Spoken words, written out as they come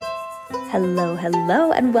Hello,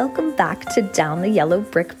 hello, and welcome back to Down the Yellow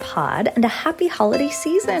Brick Pod and a happy holiday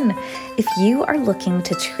season. If you are looking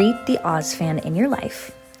to treat the Oz fan in your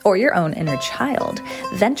life or your own inner child,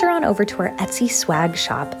 venture on over to our Etsy swag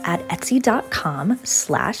shop at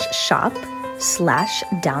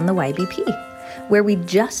etsy.com/shop/downtheyybp, where we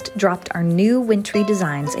just dropped our new wintry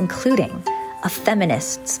designs, including a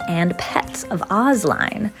Feminists and Pets of Oz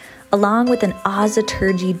line, along with an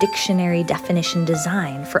Ozaturgy dictionary definition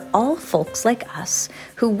design for all folks like us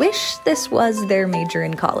who wish this was their major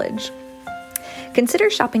in college. Consider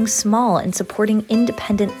shopping small and supporting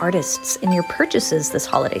independent artists in your purchases this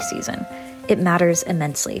holiday season. It matters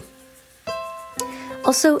immensely.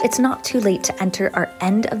 Also, it's not too late to enter our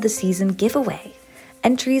end of the season giveaway.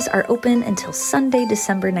 Entries are open until Sunday,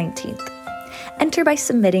 December 19th. Enter by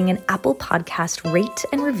submitting an Apple Podcast rate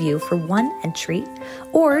and review for 1 entry,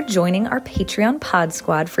 or joining our Patreon Pod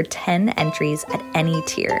Squad for 10 entries at any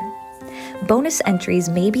tier. Bonus entries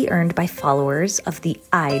may be earned by followers of the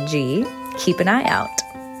IG. Keep an eye out.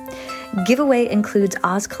 Giveaway includes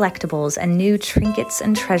Oz collectibles and new trinkets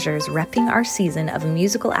and treasures repping our season of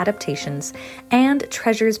musical adaptations and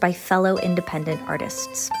treasures by fellow independent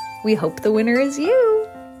artists. We hope the winner is you!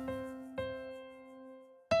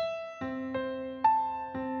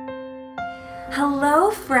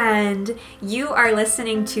 Hello, friend. You are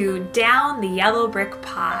listening to Down the Yellow Brick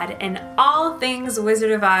Pod, an all things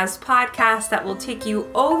Wizard of Oz podcast that will take you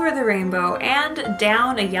over the rainbow and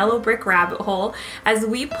down a yellow brick rabbit hole as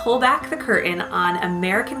we pull back the curtain on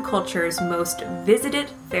American culture's most visited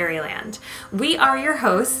fairyland. We are your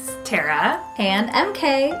hosts, Tara and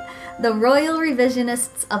MK, the royal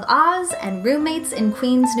revisionists of Oz and roommates in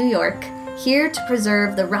Queens, New York, here to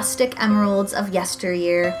preserve the rustic emeralds of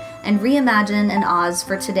yesteryear and reimagine an Oz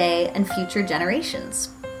for today and future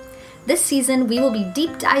generations. This season, we will be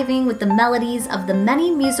deep diving with the melodies of the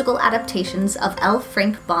many musical adaptations of L.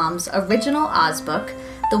 Frank Baum's original Oz book,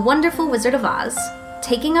 The Wonderful Wizard of Oz,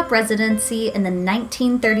 taking up residency in the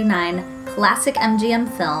 1939 classic MGM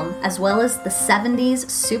film, as well as the 70s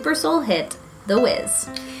Super Soul hit, The Wiz.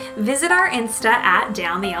 Visit our Insta at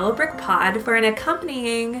Down the Yellow Brick Pod for an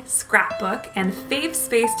accompanying scrapbook and fave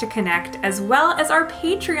space to connect, as well as our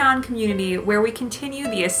Patreon community where we continue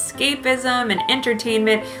the escapism and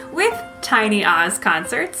entertainment with tiny Oz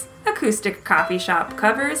concerts, acoustic coffee shop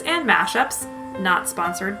covers and mashups, not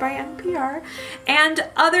sponsored by NPR, and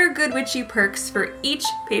other good witchy perks for each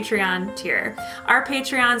Patreon tier. Our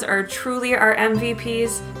Patreons are truly our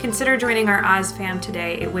MVPs. Consider joining our Oz fam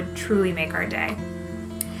today. It would truly make our day.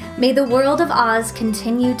 May the world of Oz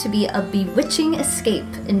continue to be a bewitching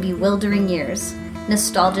escape in bewildering years,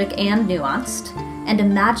 nostalgic and nuanced, and a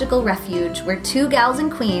magical refuge where two gals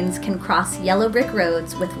and queens can cross yellow brick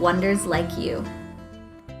roads with wonders like you.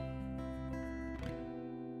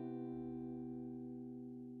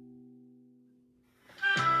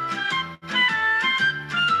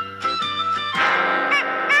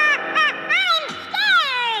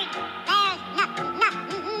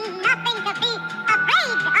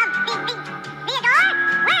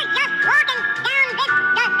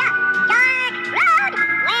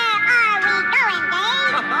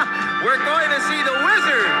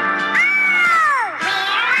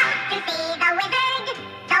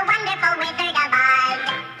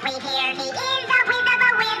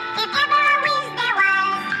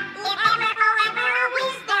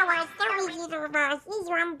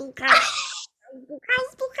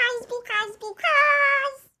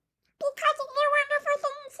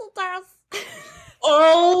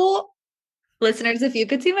 Listeners, if you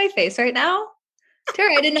could see my face right now,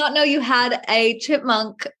 Tara, I did not know you had a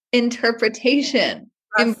chipmunk impression.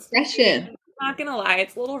 I'm not gonna lie,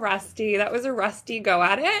 it's a little rusty. That was a rusty go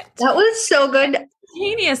at it. That was so good.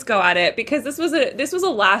 Genius go at it, because this was a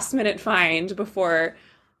last minute find before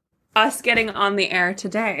us getting on the air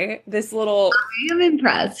today. This little I am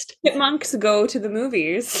impressed. Chipmunks Go to the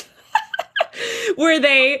Movies where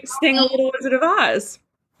they sing a Little Wizard of Oz.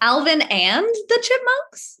 Alvin and the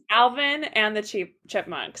Chipmunks? Alvin and the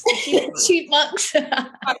Chipmunks. Chipmunks.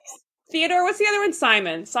 Theodore, what's the other one?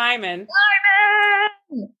 Simon.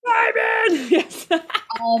 Yes.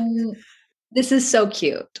 This is so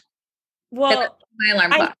cute. Well, my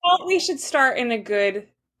alarm clock. I thought we should start in a good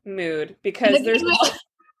mood because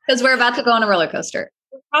we're about to go on a roller coaster.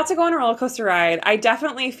 We're about to go on a roller coaster ride. I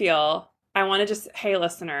definitely feel I want to just, hey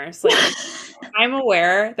listeners, like I'm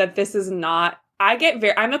aware that this is not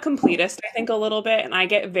I'm a completist, I think, a little bit, and I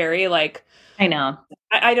get very like, I know.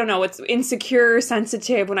 I don't know, it's insecure,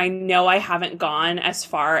 sensitive when I know I haven't gone as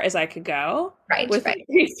far as I could go with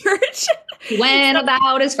research. Went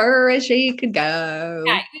about as far as she could go.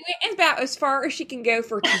 Yeah, went about as far as she can go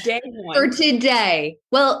for today. For today.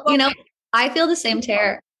 Well, you know, I feel the same,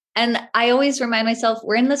 Tara. And I always remind myself,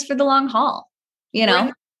 we're in this for the long haul. You know? We're in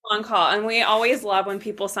the long haul. And we always love when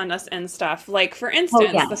people send us in stuff. Like, for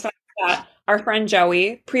instance, the fact that our friend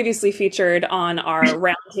Joey, previously featured on our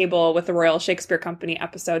Roundtable with the Royal Shakespeare Company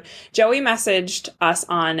episode, Joey messaged us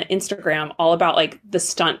on Instagram all about like the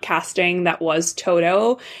stunt casting that was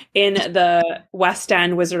Toto in the West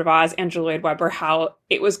End Wizard of Oz, Andrew Lloyd Webber, how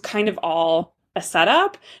it was kind of all a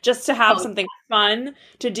setup just to have something fun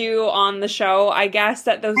to do on the show. I guess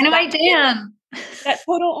that those that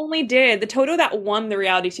Toto only did. The Toto that won the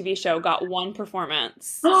reality TV show got one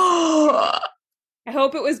performance. I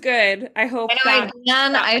hope it was good. I hope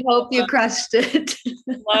I hope you crushed it.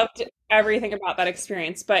 Loved everything about that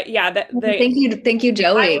experience. But yeah, thank you,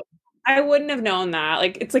 Joey. I wouldn't have known that.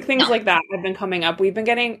 Like, it's like things like that have been coming up. We've been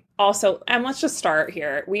getting also, and let's just start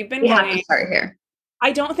here. We have to start here.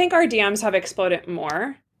 I don't think our DMs have exploded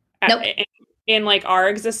more in like our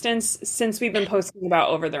existence since we've been posting about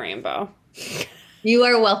Over the Rainbow. You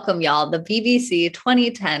are welcome, y'all. The BBC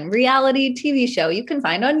 2010 reality TV show you can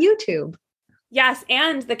find on YouTube. Yes,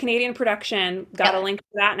 and the Canadian production got a link to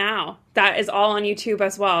that now. That is all on YouTube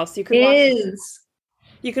as well. So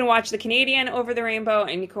you can watch the Canadian Over the Rainbow,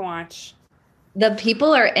 and you can watch. The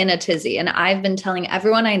people are in a tizzy, and I've been telling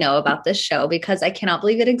everyone I know about this show because I cannot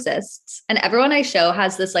believe it exists. And everyone I show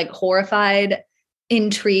has this like horrified,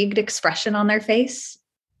 intrigued expression on their face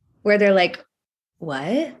where they're like,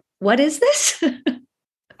 what? What is this?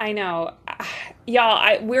 I know.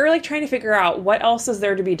 Y'all, we're like trying to figure out what else is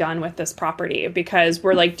there to be done with this property, because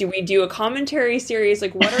we're like, do we do a commentary series?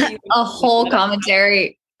 Like, what are you? A whole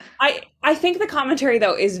commentary. I think the commentary,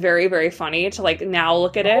 though, is very, very funny to like now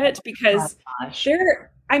look at it, because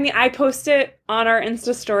I posted on our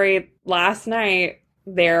Insta story last night,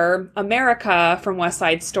 they're America from West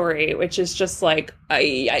Side Story, which is just like,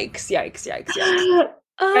 yikes.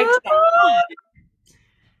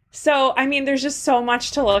 So, I mean, there's just so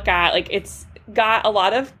much to look at. Like, it's got a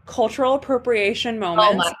lot of cultural appropriation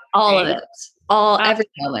moments. All of it. Every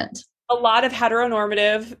moment. A lot of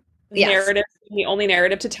heteronormative narrative, the only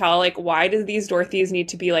narrative to tell. Like, why do these Dorothys need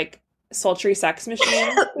to be like sultry sex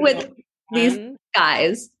machines with these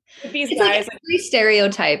guys? Like every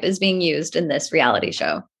stereotype is being used in this reality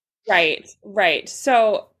show. Right.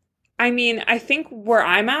 So, I mean, I think where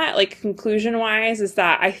I'm at, like conclusion wise, is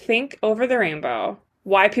that I think Over the Rainbow,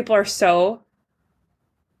 why people are so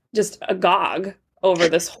just agog over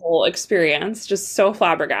this whole experience, just so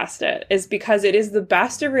flabbergasted, is because it is the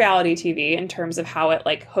best of reality TV in terms of how it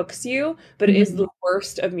like hooks you, but it is the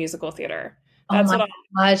worst of musical theater. That's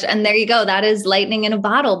gosh. And there you go. That is lightning in a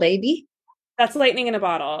bottle, baby. That's lightning in a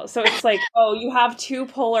bottle. So it's like, oh, you have two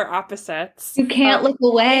polar opposites. You can't look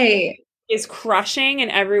away. Is crushing in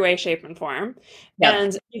every way, shape, and form. Yep.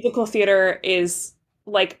 And musical theater is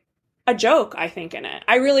like a joke, I think, in it.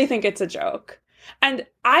 I really think it's a joke. And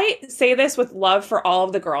I say this with love for all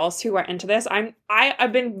of the girls who are into this.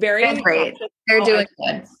 I've been very great. They're doing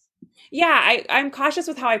good. Yeah, I'm cautious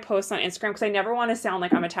with how I post on Instagram because I never want to sound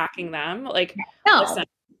like I'm attacking them. Like, listen,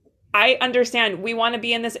 I understand we want to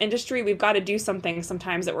be in this industry. We've got to do something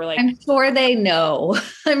sometimes that we're like. I'm sure they know.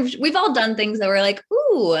 We've all done things that we're like,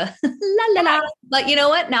 ooh, la la la. But you know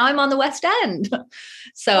what? Now I'm on the West End.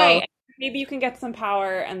 So maybe you can get some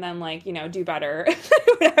power and then like, you know, do better.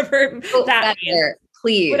 Whatever that means.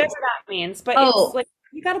 Please. Whatever that means. But it's like,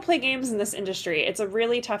 you got to play games in this industry. It's a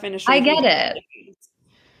really tough industry. I get it.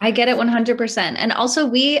 I get it 100%. And also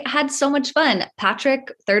we had so much fun.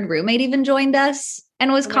 Patrick, third roommate, even joined us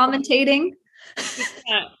and was commentating.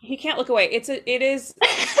 He can't look away. It is.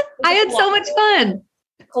 I had so much fun.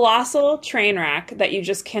 Colossal train wreck that you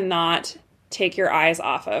just cannot take your eyes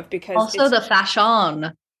off of, because also the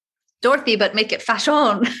fashion. Dorothy, but make it fashion.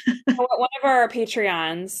 One of our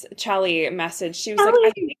Patreons, Chelly, messaged. She was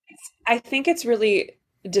like, I think it's really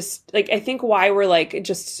just like, I think why we're like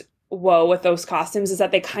just whoa with those costumes is that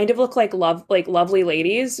they kind of look like lovely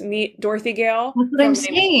ladies meet Dorothy Gale. That's what I'm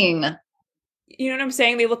saying. You know what I'm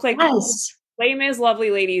saying? They look like Les Mis lovely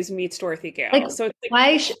ladies meets Dorothy Gale. Like, so it's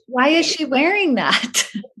like, why is she wearing that?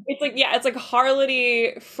 It's like, it's like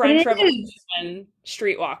Harley French Revolution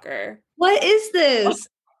streetwalker. What is this?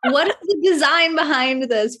 What is the design behind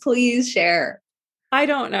this? Please share. I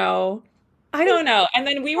don't know. And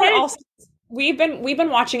then we were also we've been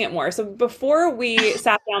watching it more. So before we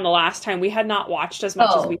sat down the last time, we had not watched as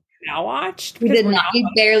much as we now watched. We did not. We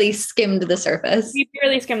barely skimmed the surface. We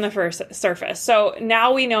barely skimmed the first surface. So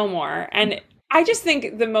now we know more. And I just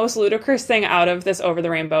think the most ludicrous thing out of this Over the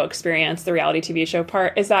Rainbow experience, the reality TV show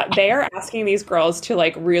part, is that they are asking these girls to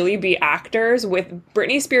like really be actors with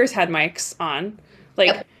Britney Spears head mics on,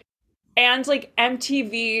 like, and like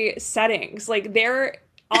MTV settings. Like they are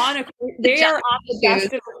on the best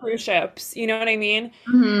of the cruise ships. You know what I mean?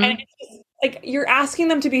 Mm-hmm. And it's just, like, you're asking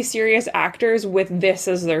them to be serious actors with this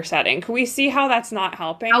as their setting. Can we see how that's not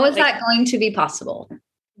helping? How is that going to be possible?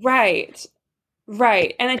 Right.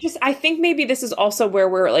 And I think maybe this is also where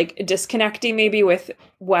we're like disconnecting maybe with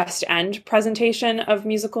West End presentation of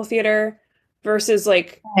musical theater versus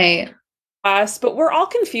like us. But we're all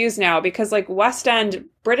confused now because like West End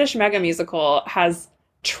British mega musical has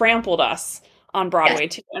trampled us on Broadway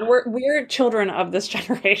too, and we're children of this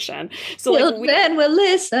generation. So children will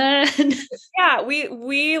listen. Yeah,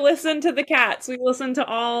 we listen to the Cats. We listen to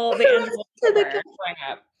all the animals growing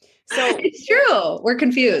up. So it's true. We're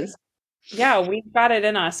confused. Yeah, we've got it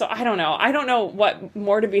in us. So I don't know what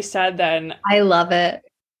more to be said than I love it.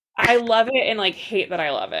 I love it and like hate that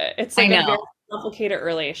I love it. It's like a very complicated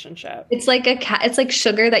relationship. It's like it's like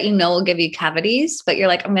sugar that you know will give you cavities, but you're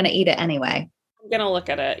like, I'm gonna eat it anyway. I'm gonna look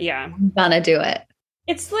at it. Yeah. I'm gonna do it.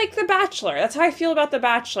 It's like The Bachelor. That's how I feel about The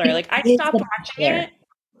Bachelor. Like I stopped watching it,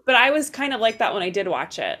 but I was kind of like that when I did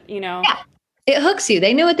watch it, you know? Yeah. It hooks you.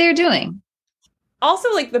 They knew what they were doing.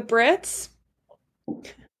 Also, like the Brits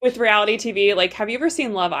with reality TV, like have you ever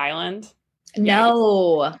seen Love Island?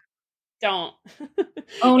 No. Don't.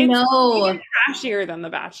 Oh it's no. Trashier than The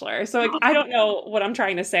Bachelor. So like I don't know what I'm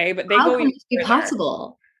trying to say, but they how go can this be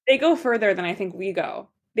possible? They go further than I think we go.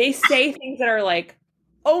 They say things that are like,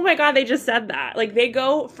 oh my God, they just said that. Like they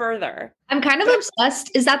go further. I'm kind of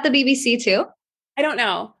obsessed. Is that the BBC too? I don't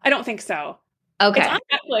know. I don't think so. Okay. It's on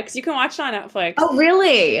Netflix. You can watch it on Netflix. Oh,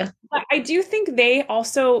 really? But I do think they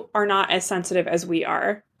also are not as sensitive as we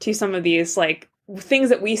are to some of these like things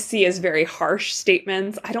that we see as very harsh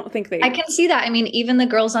statements. I don't think I can see that. I mean, even the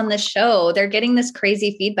girls on this show, they're getting this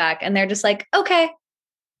crazy feedback and they're just like, okay.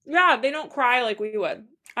 Yeah, they don't cry like we would.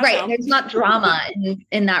 Right. There's not drama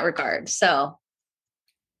in that regard. So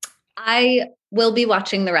I will be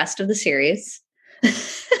watching the rest of the series.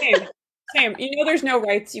 Same. You know, there's no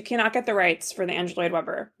rights. You cannot get the rights for the Andrew Lloyd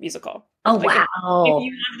Webber musical. Oh, like wow. If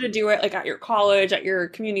you wanted to do it like at your college, at your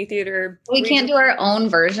community theater. We can't do our own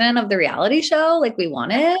version of the reality show like we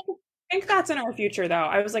wanted. I think that's in our future, though.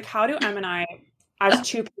 I was like, how do Em and I, as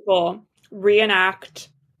two people, reenact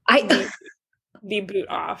the boot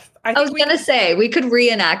off? I was going to say, we could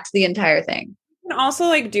reenact the entire thing. We can also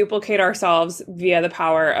like duplicate ourselves via the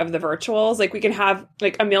power of the virtuals. Like we can have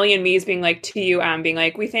like a million me's being like to you, being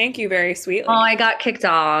like, we thank you very sweetly. Oh, I got kicked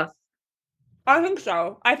off. I think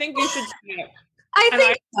so. I think you should see it. I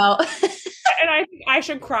think so. And I think I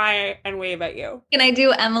should cry and wave at you. Can I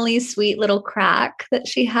do Emily's sweet little crack that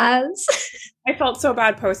she has? I felt so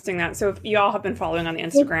bad posting that. So if you all have been following on the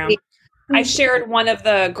Instagram, I shared one of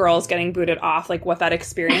the girls getting booted off, like what that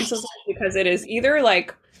experience is like, because it is either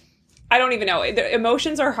like, I don't even know. The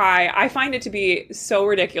emotions are high. I find it to be so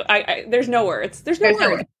ridiculous. There's no words. There's no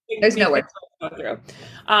words. There's no words.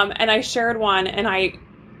 And I shared one and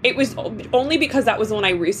it was only because that was the one I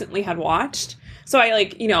recently had watched. So I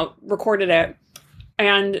like, recorded it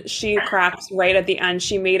and she cracked right at the end.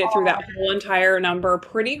 She made it through that whole entire number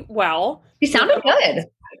pretty well. She sounded good.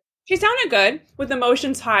 She sounded good with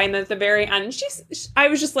emotions high. And at the very end, I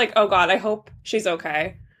was just like, oh God, I hope she's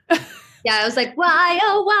okay. Yeah, I was like, why,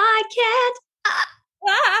 oh, why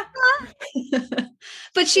can't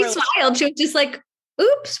But she smiled. She was just like,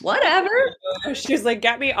 oops, whatever. She was like,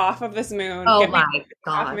 get me off of this moon. Oh my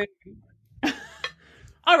God.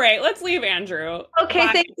 All right, let's leave Andrew. Okay,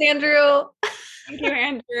 bye. Thanks, Andrew. Thank you,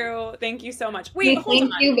 Andrew. Thank you so much. Wait,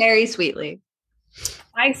 thank you very sweetly.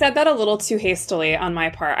 I said that a little too hastily on my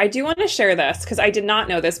part. I do want to share this because I did not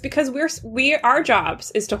know this because our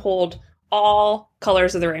jobs is to hold all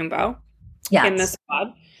colors of the rainbow. Yes. In this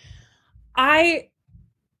pod. I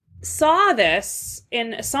saw this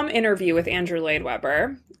in some interview with Andrew Lloyd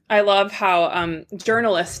Webber. I love how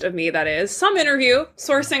journalist of me that is. Some interview,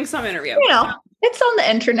 sourcing some interview. It's on the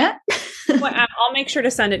internet. Well, I'll make sure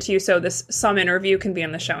to send it to you so this some interview can be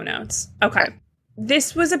in the show notes. Okay.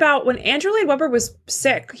 This was about when Andrew Lloyd Webber was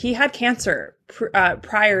sick. He had cancer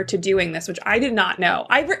prior to doing this, which I did not know.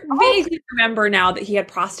 I vaguely remember now that he had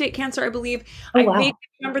prostate cancer, I believe. I vaguely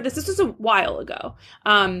remember this. This was a while ago.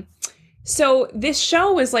 So this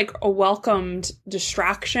show was like a welcomed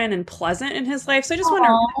distraction and pleasant in his life. So I just want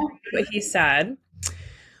to read what he said.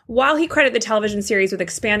 While he credited the television series with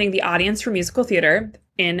expanding the audience for musical theater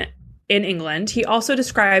in England, he also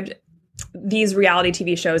described these reality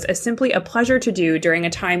TV shows as simply a pleasure to do during a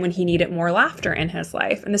time when he needed more laughter in his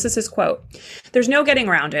life. And this is his quote: "There's no getting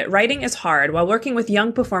around it. Writing is hard, while working with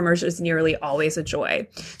young performers is nearly always a joy."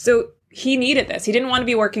 So he needed this. He didn't want to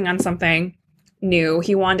be working on something new.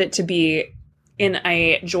 He wanted it to be in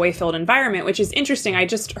a joy-filled environment, which is interesting. I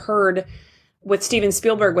just heard with Steven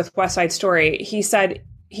Spielberg with West Side Story, he said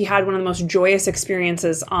he had one of the most joyous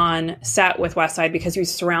experiences on set with West Side because he was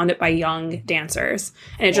surrounded by young dancers.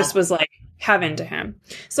 And it just was like heaven to him.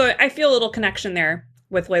 So I feel a little connection there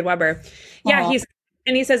with Lloyd Webber. Yeah,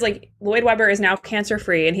 he says, like, Lloyd Webber is now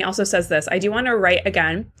cancer-free. And he also says this: "I do want to write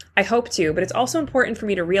again. I hope to, but it's also important for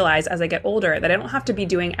me to realize as I get older that I don't have to be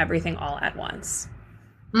doing everything all at once."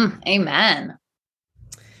 Amen.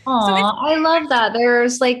 I love that.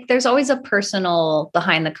 There's always a personal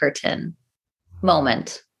behind the curtain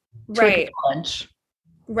moment. Right.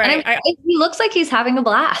 Right. He looks like he's having a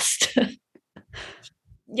blast.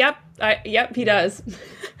 Yep, he does.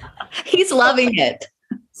 He's loving it.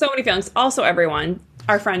 So many feelings. Also, everyone,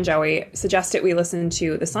 our friend Joey suggested we listen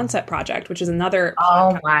to The Sunset Project, which is another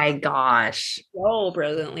oh my gosh, so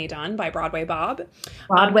brilliantly done by Broadway Bob.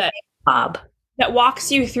 Bob. That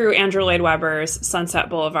walks you through Andrew Lloyd Webber's Sunset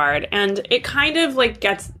Boulevard, and it kind of like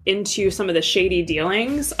gets into some of the shady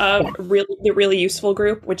dealings of the Really Useful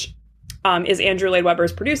Group, which is Andrew Lloyd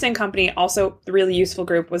Webber's producing company. Also, the Really Useful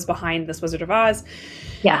Group was behind This Wizard of Oz.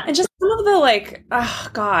 Yeah, and just some of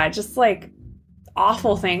the just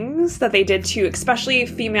awful things that they did to especially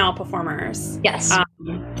female performers. Yes.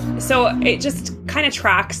 So it just kind of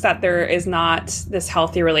tracks that there is not this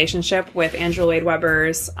healthy relationship with Andrew Lloyd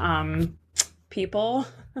Webber's people.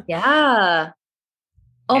 Yeah.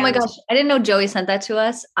 Oh my gosh. I didn't know Joey sent that to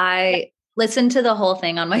us. I listened to the whole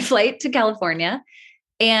thing on my flight to California.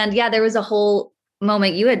 And yeah, there was a whole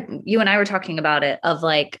moment you and I were talking about it of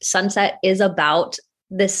like Sunset is about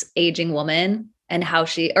this aging woman and how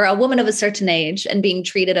or a woman of a certain age and being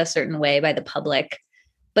treated a certain way by the public.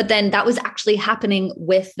 But then that was actually happening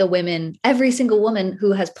with the women, every single woman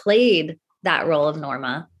who has played that role of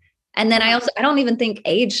Norma. And then I don't even think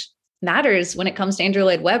age matters when it comes to Andrew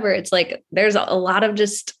Lloyd Webber. It's like there's a lot of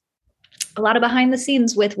behind the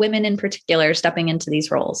scenes with women in particular stepping into these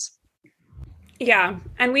roles. Yeah.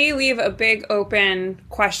 And we leave a big open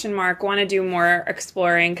question mark, want to do more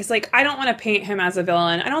exploring. Cause like, I don't want to paint him as a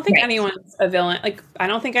villain. I don't think anyone's a villain. Like, I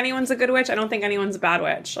don't think anyone's a good witch. I don't think anyone's a bad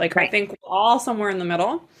witch. Like, I think we're all somewhere in the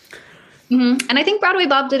middle. Mm-hmm. And I think Broadway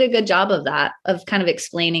Bob did a good job of that, of kind of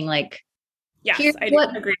explaining like, yes, I do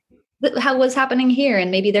agree. How was happening here and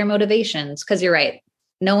maybe their motivations. Cause you're right.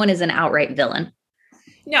 No one is an outright villain.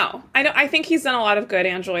 No, I think he's done a lot of good,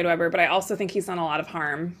 Andrew Lloyd Webber, but I also think he's done a lot of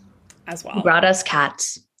harm as well. He brought us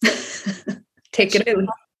cats.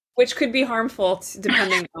 Which could be harmful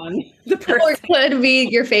depending on the person. Or could be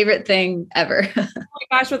your favorite thing ever. Oh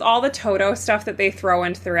my gosh, with all the Toto stuff that they throw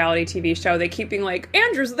into the reality TV show, they keep being like,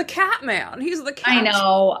 Andrew's the cat man. He's the cat. I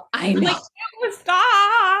know. Like,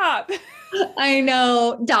 stop. I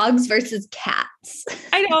know. Dogs versus cats.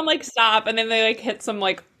 I know. I'm like, stop. And then they like hit some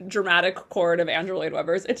like dramatic chord of Andrew Lloyd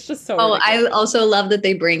Webber's. It's just so ridiculous. I also love that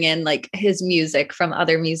they bring in like his music from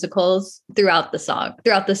other musicals throughout the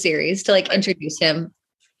series to like introduce him.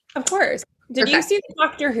 Of course. Did you see the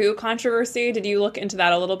Doctor Who controversy? Did you look into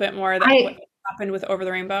that a little bit more? What happened with Over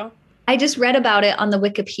the Rainbow? I just read about it on the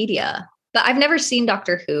Wikipedia, but I've never seen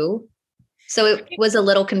Doctor Who. So it was a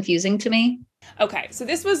little confusing to me. Okay, so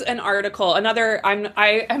this was an article.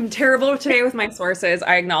 I am terrible today with my sources.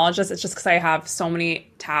 I acknowledge this. It's just because I have so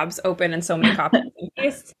many tabs open and so many copies and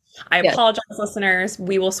pastes. I apologize, listeners.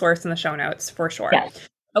 We will source in the show notes for sure. Yes.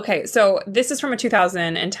 Okay, so this is from a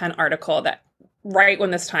 2010 article that right when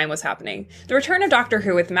this time was happening. The return of Doctor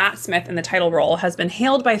Who with Matt Smith in the title role has been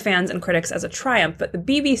hailed by fans and critics as a triumph, but the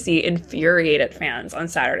BBC infuriated fans on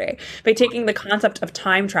Saturday by taking the concept of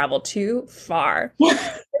time travel too far.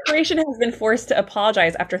 The corporation has been forced to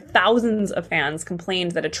apologize after thousands of fans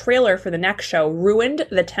complained that a trailer for the next show ruined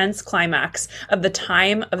the tense climax of the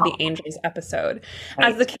Time of the Angels episode.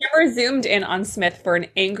 As the camera zoomed in on Smith for an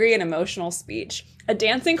angry and emotional speech, a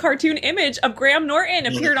dancing cartoon image of Graham Norton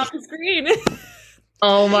appeared on the screen.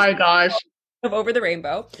 Oh my gosh. Of Over the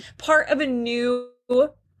Rainbow, part of a new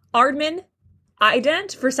Aardman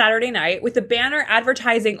ident for Saturday night with the banner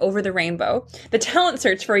advertising Over the Rainbow, the talent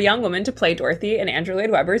search for a young woman to play Dorothy in Andrew Lloyd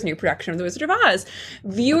Webber's new production of The Wizard of Oz.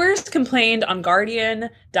 Viewers complained on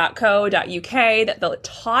Guardian.co.uk that the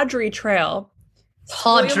tawdry trail...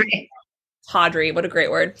 Tawdry, what a great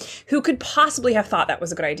word. Who could possibly have thought that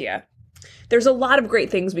was a good idea? There's a lot of great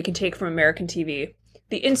things we can take from American TV,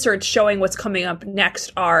 the inserts showing what's coming up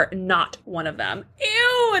next are not one of them.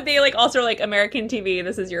 Ew! They like also like American TV.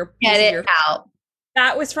 This is your Get it out.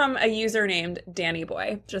 That was from a user named Danny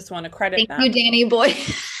Boy. Just want to credit them. Thank you, Danny Boy.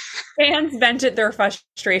 Fans vented their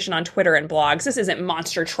frustration on Twitter and blogs. This isn't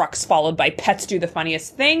monster trucks followed by pets do the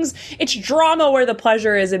funniest things. It's drama where the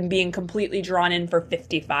pleasure is in being completely drawn in for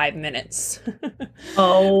 55 minutes.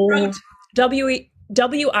 Oh. Wrote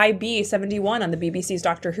WIB71 on the BBC's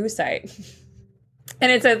Doctor Who site. And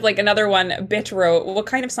it says, like, another one, Bit wrote, what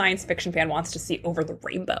kind of science fiction fan wants to see Over the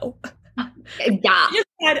Rainbow? Yeah. Just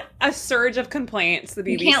had a surge of complaints, the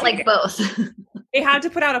BBC. You can't like both. They had to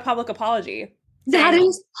put out a public apology. That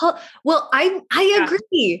is, well, I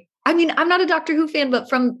agree. I mean, I'm not a Doctor Who fan, but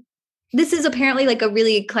this is apparently like a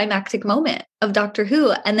really climactic moment of Doctor Who.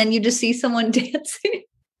 And then you just see someone dancing.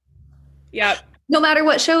 Yep. No matter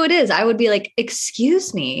what show it is, I would be like,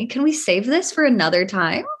 excuse me, can we save this for another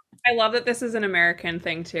time? I love that this is an American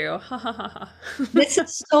thing too. This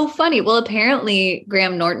is so funny. Well, apparently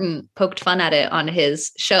Graham Norton poked fun at it on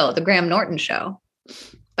his show, the Graham Norton Show,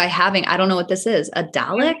 by having, I don't know what this is, a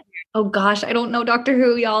Dalek? Oh gosh, I don't know Doctor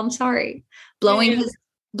Who, y'all. I'm sorry.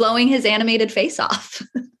 Blowing his animated face off.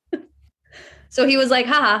 So he was like,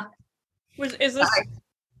 haha. Is this,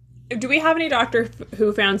 do we have any Doctor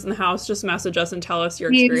Who fans in the house? Just message us and tell us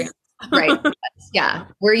your experience. Right. Yeah.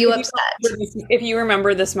 Were you upset? If you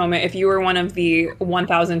remember this moment, if you were one of the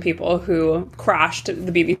 1,000 people who crashed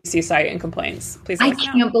the BBC site in complaints, please let us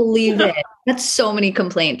know. I can't believe it. That's so many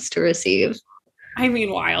complaints to receive. I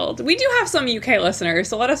mean, wild. We do have some UK listeners,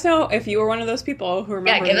 so let us know if you were one of those people who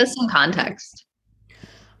remember. Yeah, give us some context.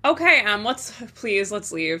 Okay,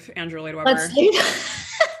 let's leave Andrew Lloyd Webber. Let's leave.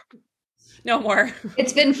 No more.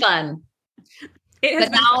 It's been fun.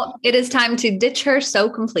 Now it is time to ditch her so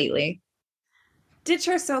completely. Ditch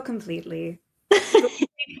her so completely.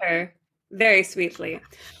 Leave her very sweetly.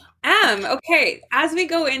 Okay, as we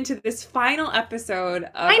go into this final episode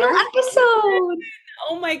oh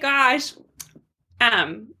my gosh.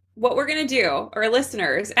 What we're gonna do, or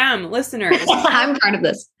listeners, I'm part of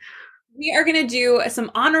this. We are going to do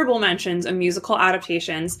some honorable mentions of musical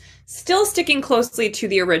adaptations, still sticking closely to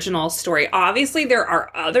the original story. Obviously, there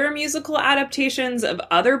are other musical adaptations of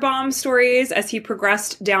other Baum stories as he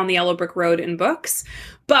progressed down the Yellow Brick Road in books,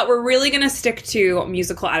 but we're really going to stick to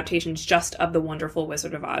musical adaptations just of The Wonderful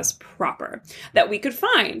Wizard of Oz proper that we could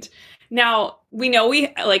find. Now, we know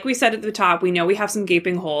like we said at the top, we know we have some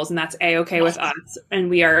gaping holes, and that's A-okay with us. And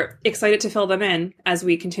we are excited to fill them in as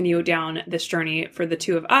we continue down this journey for the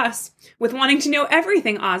two of us with wanting to know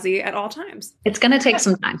everything Ozzy at all times. It's going to take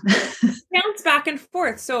some time. Bounce back and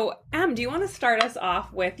forth. So, Em, do you want to start us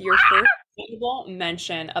off with your first notable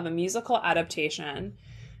mention of a musical adaptation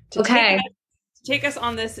to take us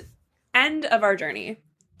on this end of our journey?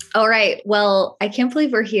 All right. Well, I can't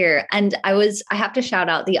believe we're here. And I have to shout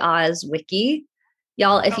out the Oz Wiki.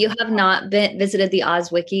 Y'all, if you have not visited the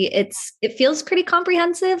Oz Wiki, it feels pretty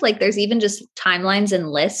comprehensive. Like there's even just timelines and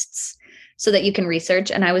lists so that you can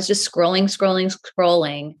research. And I was just scrolling.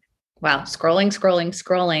 Wow.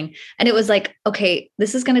 Scrolling. And it was like, okay,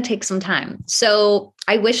 this is going to take some time. So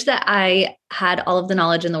I wish that I had all of the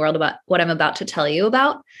knowledge in the world about what I'm about to tell you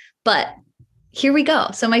about, but here we go.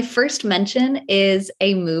 So my first mention is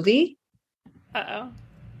a movie. Uh-oh.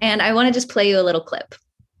 And I want to just play you a little clip.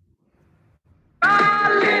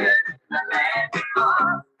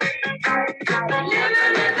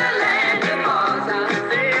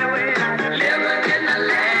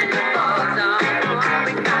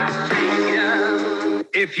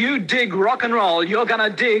 If you dig rock and roll, you're gonna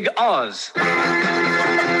dig Oz.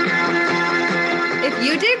 If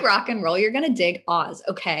you dig rock and roll, you're gonna dig Oz,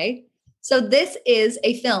 okay? So this is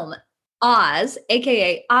a film, Oz,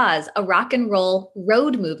 aka Oz, a rock and roll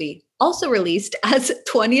road movie, also released as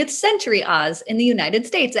 20th Century Oz in the United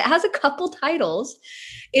States. It has a couple titles.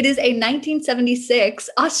 It is a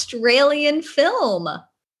 1976 Australian film.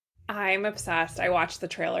 I'm obsessed. I watched the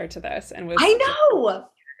trailer to this and was I know.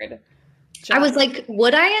 Just, I was like,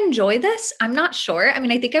 would I enjoy this? I'm not sure. I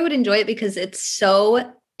mean, I think I would enjoy it because it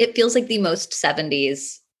feels like the most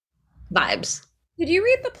 70s vibes. Did you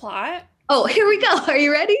read the plot? Oh, here we go. Are you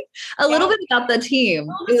ready? A little bit about the team.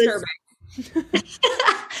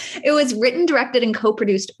 It was written, directed, and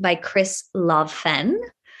co-produced by Chris Love-Fenn.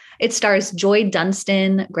 It stars Joy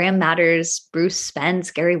Dunstan, Graham Matters, Bruce Spence,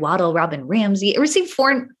 Gary Waddle, Robin Ramsey. It received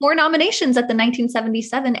four nominations at the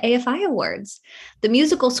 1977 AFI Awards. The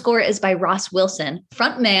musical score is by Ross Wilson,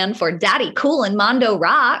 frontman for Daddy Cool and Mondo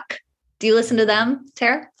Rock. Do you listen to them,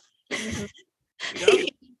 Tara? Mm-hmm.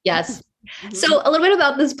 Yes. So a little bit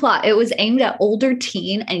about this plot. It was aimed at older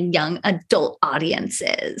teen and young adult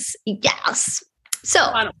audiences. Yes. So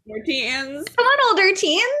Come on, older teens. come on, older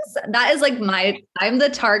teens. That is like I'm the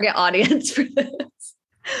target audience for this.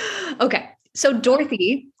 Okay. So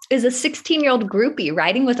Dorothy is a 16-year-old groupie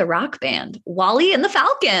riding with a rock band, Wally and the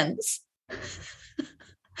Falcons.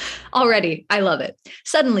 Already, I love it.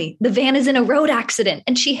 Suddenly, the van is in a road accident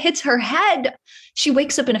and she hits her head. She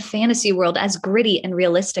wakes up in a fantasy world as gritty and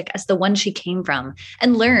realistic as the one she came from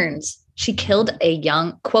and learns she killed a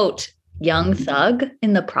young, quote, young thug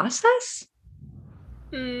in the process.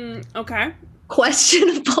 Okay.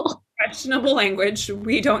 Questionable. Questionable language.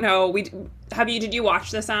 We don't know. Did you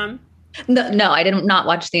watch this, No, I did not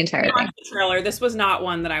watch the entire thing. The trailer. This was not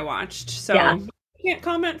one that I watched. So Yeah. I can't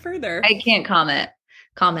comment further. I can't comment.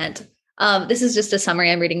 This is just a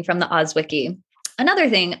summary I'm reading from the OzWiki. Another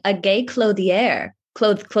thing, a gay clothier,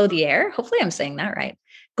 hopefully I'm saying that right.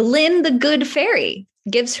 Glyn the Good Fairy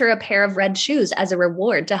gives her a pair of red shoes as a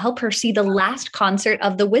reward to help her see the last concert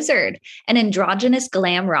of The Wizard, an androgynous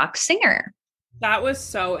glam rock singer. That was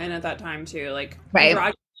so in at that time too. Like, Right.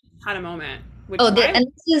 Roger had a moment. And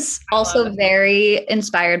this is also very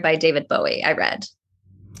inspired by David Bowie, I read.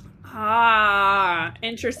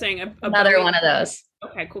 Interesting. Another one of those.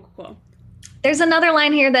 Okay, cool. There's another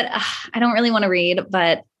line here that I don't really want to read,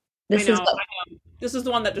 but this is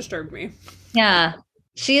the one that disturbed me. Yeah.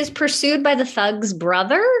 She is pursued by the thug's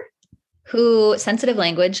brother, who, sensitive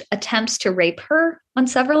language, attempts to rape her on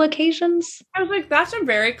several occasions. I was like, that's a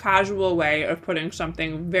very casual way of putting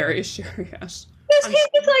something very serious. He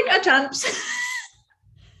just like attempts.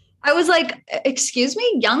 I was like, excuse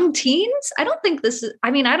me, young teens? I don't think this is,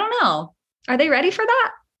 I don't know. Are they ready for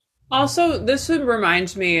that? Also, this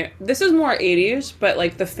reminds me, this is more 80s, but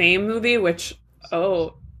like the Fame movie, which,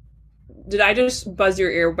 did I just buzz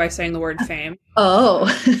your ear by saying the word fame? Oh.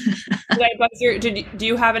 Did I buzz do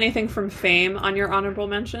you have anything from Fame on your honorable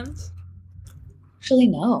mentions? Actually,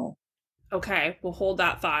 no. Okay, we'll hold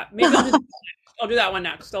that thought. Maybe I'll do that one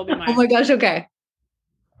next. That'll be mine. Oh my gosh, okay.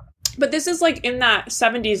 But this is like in that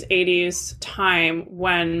 70s, 80s time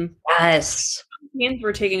when Yes, teens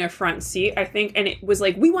were taking a front seat, I think, and it was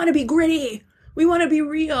like, we want to be gritty. We want to be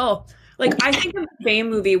real. Like, I think of the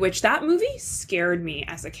Fame movie, which that movie scared me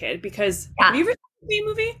as a kid because have you ever seen the Fame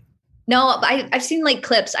movie? No, I've seen like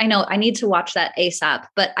clips. I know I need to watch that ASAP,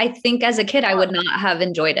 but I think as a kid, I would not have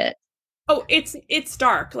enjoyed it. Oh, it's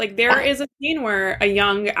dark. Like there is a scene where a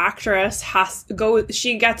young actress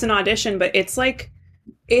she gets an audition, but it's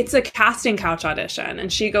a casting couch audition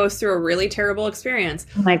and she goes through a really terrible experience.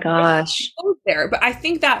 Oh my gosh. There, but I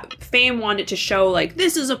think that Fame wanted to show like,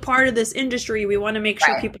 this is a part of this industry. We want to make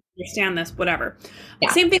sure people understand this, whatever.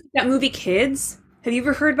 Yeah. Same thing with that movie Kids. Have you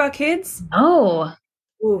ever heard about Kids? Oh.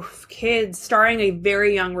 Oof, Kids, starring a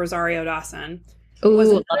very young Rosario Dawson. Ooh,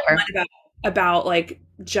 Was love her. about like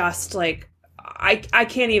just like I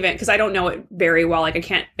can't even, because I don't know it very well, like I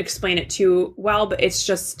can't explain it too well, but it's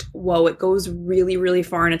just, whoa, it goes really, really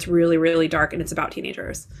far and it's really, really dark and it's about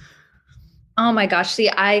teenagers. Oh my gosh. See,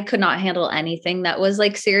 I could not handle anything that was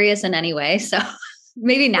like serious in any way. So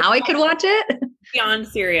maybe now I could watch it. Beyond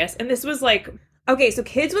serious. And this was like, okay, so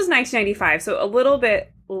Kids was 1995, so a little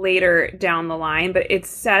bit later down the line, but it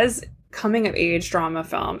says coming of age drama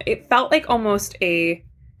film. It felt like almost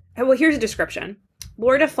well, here's a description.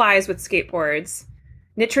 Lorda flies with skateboards,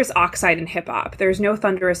 nitrous oxide and hip hop. There's no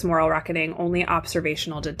thunderous moral reckoning, only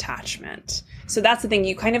observational detachment. So that's the thing.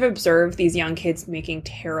 You kind of observe these young kids making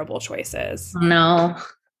terrible choices. No.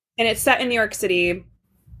 And it's set in New York City.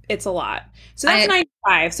 It's a lot. So that's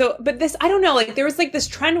 95. So, but this, I don't know, like there was like this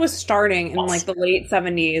trend was starting in like the late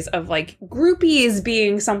 70s of like groupies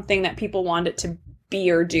being something that people wanted to be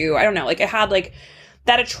or do. I don't know. Like it had like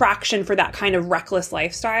that attraction for that kind of reckless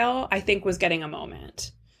lifestyle, I think was getting a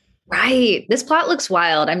moment. Right. This plot looks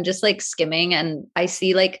wild. I'm just like skimming and I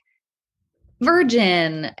see like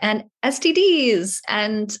virgin and STDs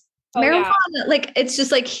and marijuana. Yeah. Like it's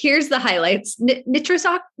just like, here's the highlights. Nitrous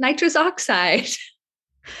oxide.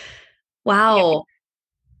 Wow. Yeah.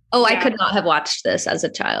 Oh, yeah. I could not have watched this as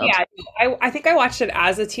a child. Yeah, I think I watched it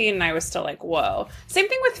as a teen and I was still like, whoa. Same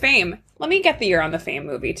thing with Fame. Let me get the year on the Fame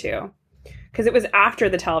movie too. Because it was after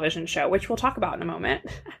the television show, which we'll talk about in a moment.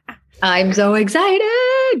 I'm so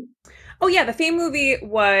excited. Oh, yeah. The Fame movie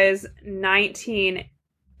was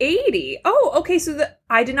 1980. Oh, okay. So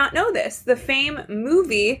I did not know this. The Fame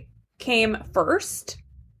movie came first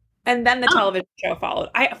and then the television show followed.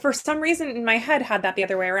 I, for some reason in my head, had that the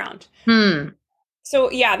other way around.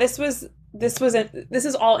 So, yeah, this is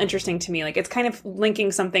all interesting to me. Like it's kind of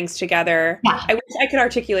linking some things together. Yeah. I wish I could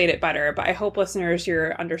articulate it better, but I hope listeners,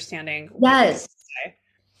 you're understanding. Yes.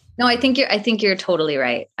 No, I think you're totally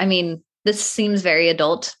right. I mean, this seems very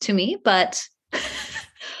adult to me, but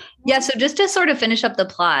Yeah, so just to sort of finish up the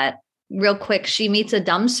plot real quick, she meets a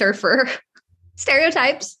dumb surfer.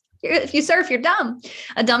 Stereotypes. If you surf, you're dumb.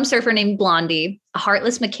 A dumb surfer named Blondie, a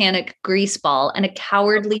heartless mechanic Greaseball, and a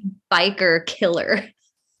cowardly biker killer.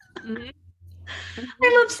 Mm-hmm.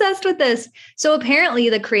 I'm obsessed with this. So apparently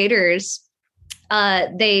the creators,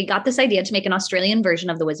 they got this idea to make an Australian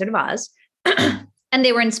version of The Wizard of Oz. And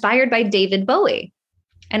they were inspired by David Bowie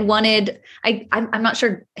and wanted, I'm not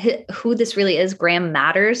sure who this really is, Graham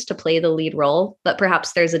Matters, to play the lead role, but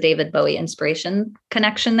perhaps there's a David Bowie inspiration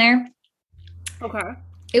connection there. Okay.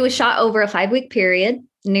 It was shot over a 5-week period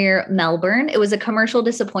near Melbourne. It was a commercial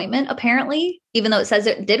disappointment, apparently, even though it says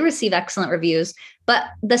it did receive excellent reviews, but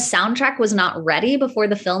the soundtrack was not ready before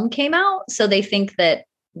the film came out. So they think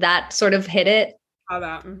that sort of hit it.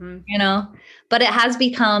 You know, but it has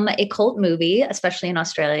become a cult movie, especially in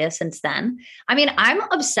Australia since then. I mean, I'm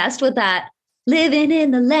obsessed with that living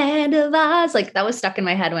in the land of Oz. Like that was stuck in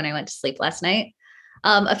my head when I went to sleep last night.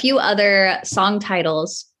 A few other song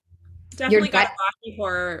titles. Definitely got a Rocky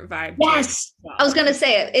Horror vibe. Yes. I was going to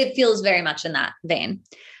say it feels very much in that vein.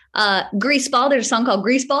 Greaseball. There's a song called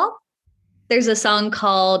Greaseball. There's a song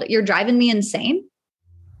called You're Driving Me Insane.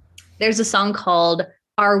 There's a song called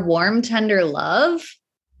Our Warm Tender Love.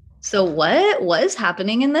 So what was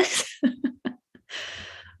happening in this?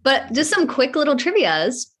 But just some quick little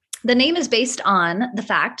trivias. The name is based on the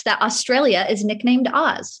fact that Australia is nicknamed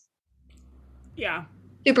Oz. Yeah.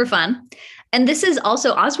 Super fun. And this is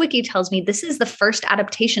also, OzWiki tells me this is the first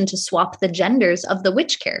adaptation to swap the genders of the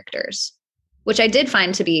witch characters, which I did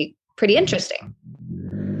find to be pretty interesting.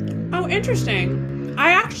 Oh, interesting.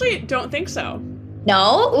 I actually don't think so.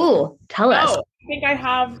 No? Ooh, tell us.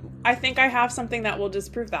 I think I have something that will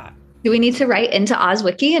disprove that. Do we need to write into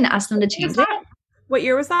OzWiki and ask them to change it? What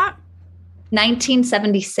year was that?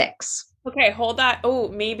 1976. Okay, hold that. Oh,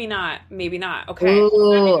 maybe not. Maybe not. Okay.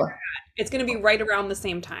 Ooh. It's going to be right around the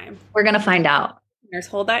same time. We're going to find out.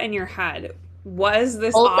 Hold that in your head. Was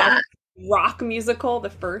this rock musical the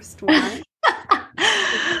first one?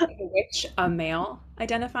 The witch a male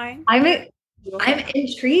identifying? I'm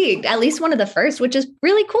intrigued. At least one of the first, which is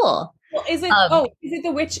really cool. Well, is it? Is it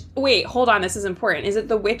the witch? Wait, hold on. This is important. Is it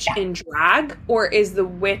the witch in drag, or is the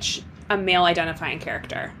witch a male identifying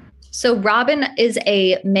character? So Robin is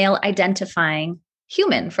a male identifying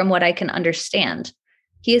human, from what I can understand.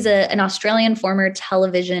 He is an Australian former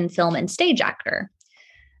television, film, and stage actor.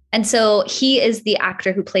 And so he is the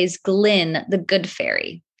actor who plays Glyn, the good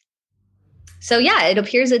fairy. So yeah, it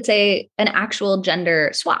appears it's an actual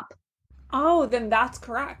gender swap. Oh, then that's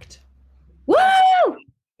correct. Woo!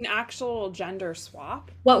 An actual gender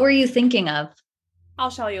swap? What were you thinking of?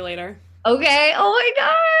 I'll show you later. Okay. Oh my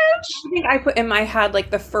gosh. I think I put in my head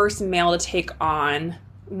like the first male to take on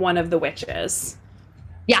one of the witches.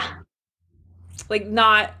 Yeah. Like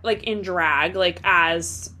not like in drag, like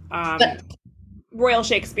as Royal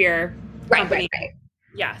Shakespeare Company. Right.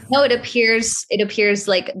 Yes. No, it appears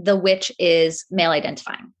like the witch is male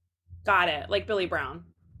identifying. Got it. Like Billy Brown.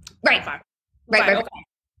 Right. Okay. Right. Okay.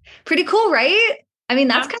 Pretty cool, right? I mean,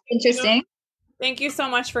 that's kind of interesting. Thank you so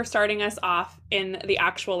much for starting us off in the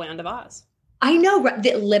actual land of Oz. I know,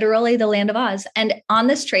 literally the land of Oz. And on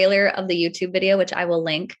this trailer of the YouTube video, which I will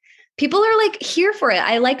link, people are like here for it.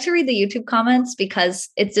 I like to read the YouTube comments because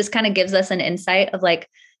it just kind of gives us an insight of like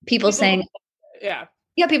people saying, yeah,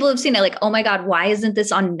 people have seen it. Like, oh my God, why isn't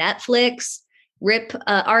this on Netflix? RIP,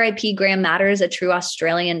 RIP Graham Matters, a true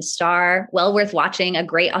Australian star. Well worth watching, a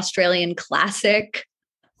great Australian classic.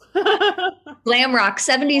 Glam rock,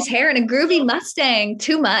 70s hair and a groovy Mustang.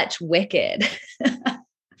 Too much. Wicked.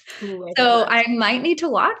 So I might need to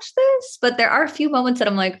watch this, but there are a few moments that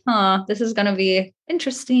I'm like, this is going to be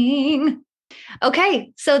interesting.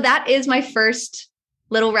 Okay. So that is my first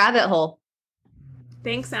little rabbit hole.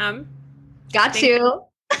 Thanks, Em. Got you.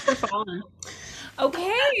 For following.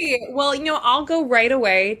 Okay. Well, I'll go right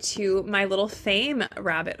away to my little fame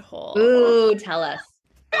rabbit hole. Ooh, tell us.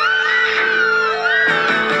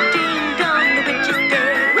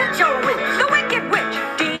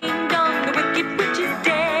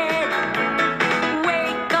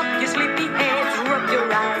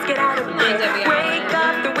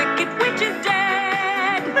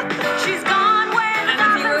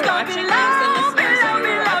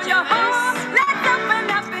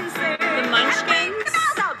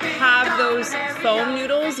 Foam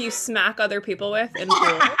noodles you smack other people with in the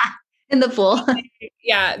pool. In the pool.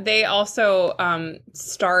 Yeah, they also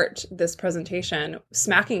start this presentation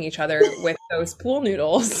smacking each other with those pool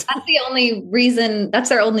noodles. That's the only reason, that's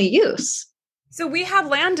their only use. So we have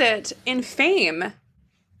landed in Fame,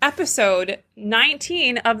 episode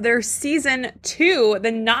 19 of their season 2,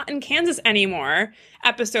 the Not in Kansas Anymore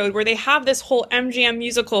episode, where they have this whole MGM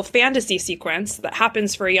musical fantasy sequence that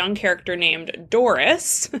happens for a young character named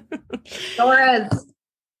Doris. Doris.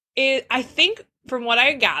 I think from what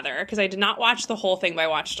I gather, because I did not watch the whole thing, but I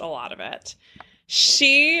watched a lot of it.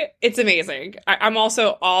 It's amazing. I'm all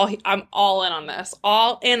in on this.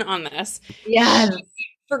 All in on this. Yes. She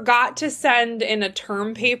forgot to send in a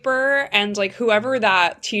term paper, and like whoever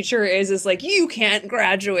that teacher is like, you can't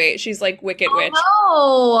graduate. She's like Wicked Witch.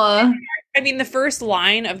 Oh. I mean, the first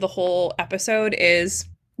line of the whole episode is,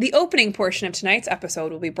 the opening portion of tonight's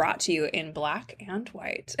episode will be brought to you in black and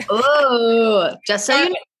white. Oh, just so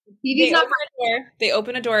you know. They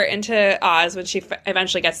open a door into Oz when she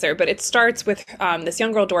eventually gets there, but it starts with this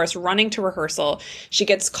young girl, Doris, running to rehearsal. She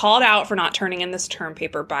gets called out for not turning in this term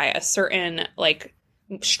paper by a certain, like,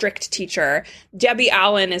 strict teacher. Debbie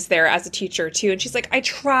Allen is there as a teacher too, and she's like, I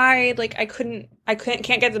tried, like, can't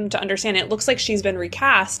get them to understand it. It looks like she's been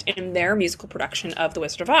recast in their musical production of The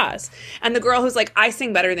Wizard of Oz. And the girl who's like, I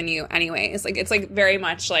sing better than you anyways. Like, it's like very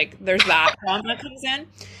much like there's that drama comes in.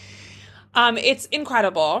 It's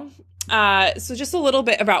incredible. So just a little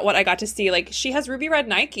bit about what I got to see. Like, she has ruby red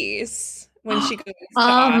Nikes when she goes to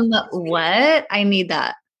Oz. What? I need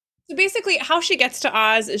that. So basically, how she gets to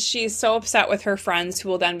Oz is she's so upset with her friends, who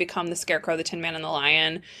will then become the Scarecrow, the Tin Man, and the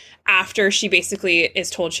Lion, after she basically is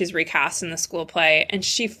told she's recast in the school play, and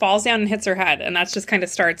she falls down and hits her head, and that's just kind of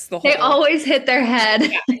starts the whole. They always hit their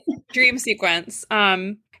head. Dream sequence.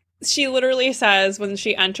 She literally says when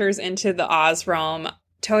she enters into the Oz realm,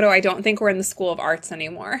 Toto, I don't think we're in the School of Arts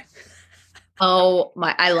anymore. Oh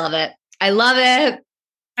my, I love it. I love it.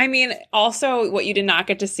 I mean, also what you did not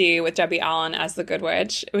get to see with Debbie Allen as the Good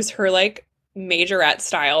Witch, it was her like majorette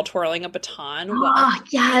style twirling a baton.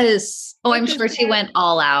 Yes. Oh, I'm sure she went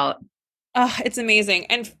all out. It's amazing.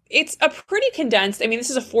 And it's a pretty condensed, I mean, this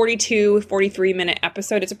is a 43 minute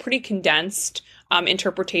episode. It's a pretty condensed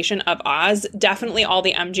interpretation of Oz. Definitely all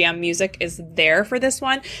the MGM music is there for this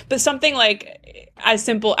one, but something like as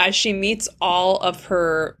simple as she meets all of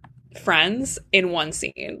her friends in one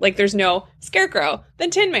scene. Like, there's no Scarecrow, then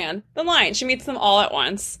Tin Man, then Lion. She meets them all at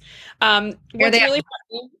once. What's really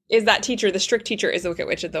funny is that teacher, the strict teacher, is the Wicked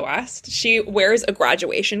Witch of the West. She wears a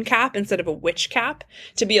graduation cap instead of a witch cap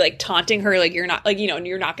to be like taunting her, like, you're not, like, you know,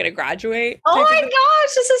 you're not going to graduate. Oh my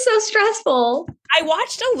gosh, this is so stressful. I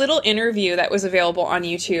watched a little interview that was available on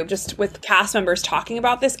YouTube just with cast members talking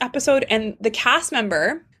about this episode, and the cast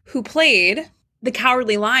member who played the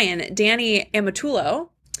Cowardly Lion, Danny Amatullo,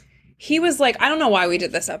 he was like, I don't know why we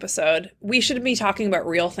did this episode. We should be talking about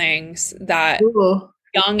real things that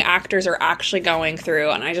young actors are actually going through.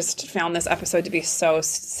 And I just found this episode to be so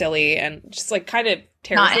silly and just like kind of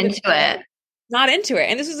terrible. Not into it.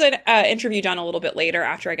 And this was an interview done a little bit later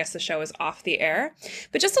after I guess the show was off the air.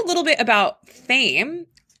 But just a little bit about Fame.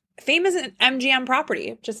 Fame is an MGM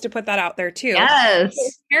property, just to put that out there too. Yes.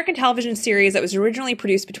 It's an American television series that was originally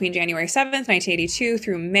produced between January 7th, 1982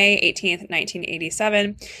 through May 18th,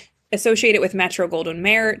 1987. Associated with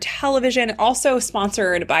Metro-Goldwyn-Mayer Television, also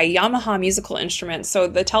sponsored by Yamaha Musical Instruments. So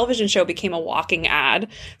the television show became a walking ad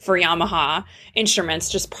for Yamaha instruments,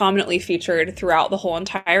 just prominently featured throughout the whole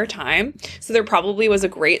entire time. So there probably was a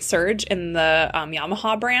great surge in the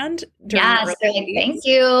Yamaha brand. Yes, they're like, thank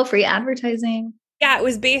you, free advertising. Yeah, it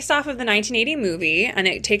was based off of the 1980 movie, and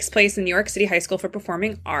it takes place in New York City High School for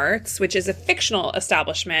Performing Arts, which is a fictional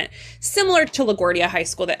establishment similar to LaGuardia High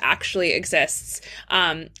School that actually exists.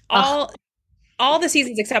 All the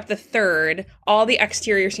seasons except the third, all the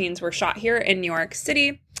exterior scenes were shot here in New York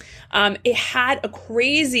City. It had a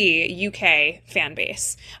crazy UK fan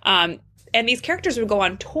base. And these characters would go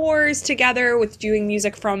on tours together with doing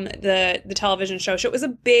music from the television show. So it was a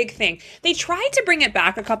big thing. They tried to bring it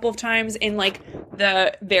back a couple of times in like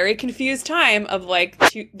the very confused time of like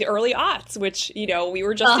the early aughts, which, you know, we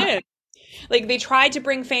were just in. Like, they tried to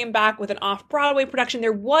bring Fame back with an off-Broadway production.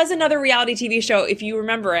 There was another reality TV show, if you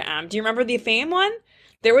remember it, do you remember the Fame one?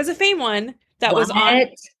 There was a Fame one that was on.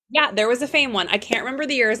 Yeah, there was a Fame one. I can't remember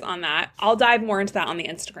the years on that. I'll dive more into that on the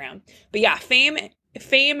Instagram. But yeah,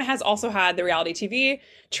 Fame has also had the reality TV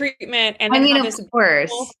treatment, and then had this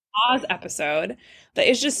Oz episode that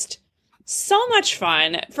is just so much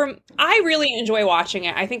fun. I really enjoy watching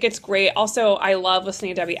it. I think it's great. Also, I love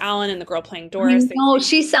listening to Debbie Allen and the girl playing Doris. Oh,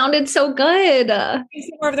 she sounded so good. They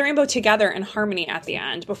sing More of the Rainbow together in harmony at the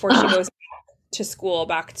end before she goes to school,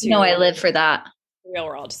 back to I live for that. The real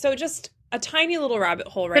world. So just a tiny little rabbit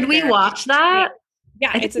hole right there. Could we watch that?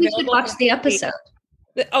 Yeah, I think we should watch the episode.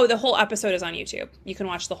 The whole episode is on YouTube. You can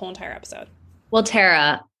watch the whole entire episode. Well,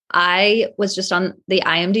 Tara, I was just on the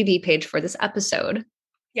IMDb page for this episode,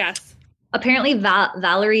 Yes. Apparently,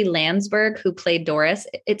 Valerie Landsberg, who played Doris,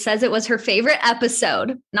 it says it was her favorite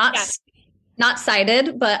episode. Not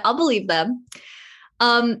cited, but I'll believe them.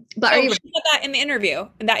 But she said that in the interview.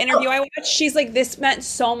 In that interview I watched, she's like, "This meant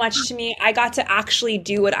so much to me. I got to actually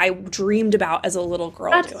do what I dreamed about as a little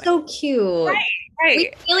girl." That's so cute. Right.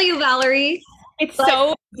 We feel you, Valerie. It's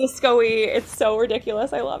so disco-y. It's so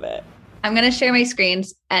ridiculous. I love it. I'm going to share my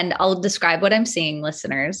screens and I'll describe what I'm seeing,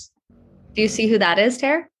 listeners. Do you see who that is,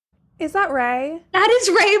 Tara? Is that Ray? That is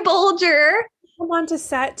Ray Bolger. Come on to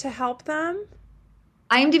set to help them.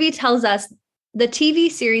 IMDb tells us the TV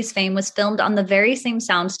series fame was filmed on the very same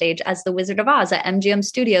soundstage as The Wizard of Oz at MGM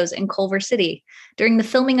Studios in Culver City. During the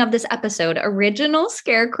filming of this episode, original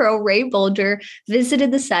Scarecrow Ray Bolger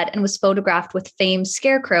visited the set and was photographed with famed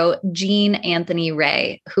Scarecrow Gene Anthony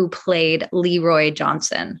Ray, who played Leroy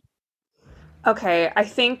Johnson. Okay, I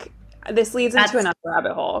think this leads into another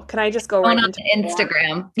rabbit hole. Can I just go right into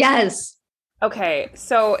Instagram? Yes. Okay,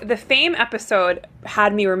 so the Fame episode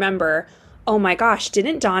had me remember, oh my gosh,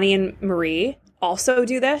 didn't Donnie and Marie also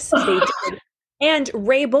do this? They did. And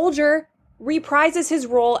Ray Bolger reprises his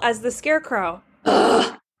role as the Scarecrow.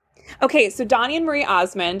 Okay, so Donnie and Marie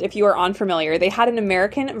Osmond, if you are unfamiliar, they had an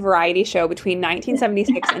American variety show between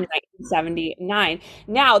 1976 and 1979.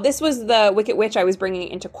 Now, this was the Wicked Witch I was bringing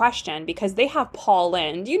into question because they have Paul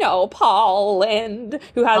Lynde. You know, Paul Lynde,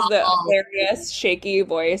 who has the hilarious, shaky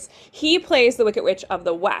voice. He plays the Wicked Witch of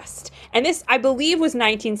the West. And this, I believe, was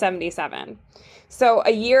 1977. So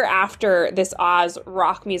a year after this Oz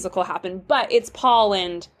rock musical happened. But it's Paul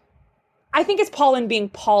Lynde. I think it's Paul Lynde being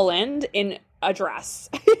Paul Lynde in a dress.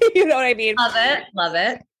 You know what I mean? Love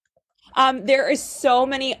it. There is so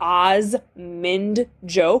many Osmond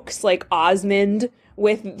jokes, like Osmond,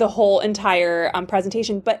 with the whole entire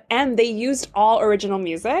presentation. But they used all original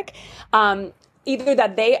music. Either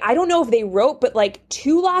that I don't know if they wrote, but like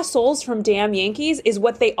Two Lost Souls from Damn Yankees is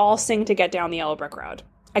what they all sing to get down the Yellow Brick Road.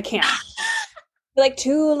 I can't. Like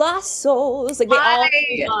Two Lost Souls, like they all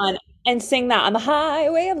sing on and sing that on the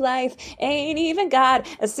highway of life. Ain't even God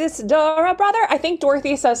a sister or a brother. I think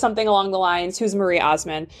Dorothy says something along the lines, who's Marie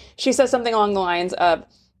Osmond. She says something along the lines of,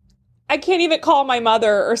 I can't even call my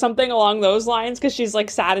mother, or something along those lines, because she's like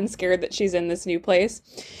sad and scared that she's in this new place.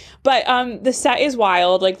 But the set is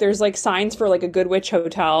wild. Like there's like signs for like a Good Witch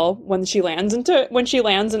hotel when she lands in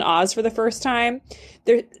Oz for the first time.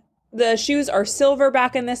 The shoes are silver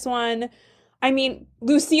back in this one. I mean,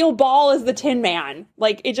 Lucille Ball is the Tin Man.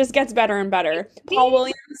 Like, it just gets better and better. Paul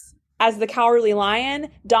Williams as the Cowardly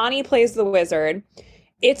Lion. Donnie plays the wizard.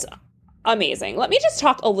 It's amazing. Let me just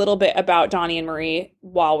talk a little bit about Donnie and Marie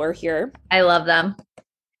while we're here. I love them.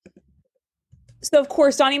 So, of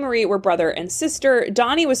course, Donnie and Marie were brother and sister.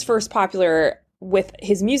 Donnie was first popular with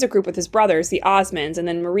his music group with his brothers, the Osmonds, and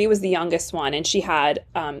then Marie was the youngest one, and she had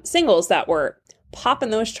singles that were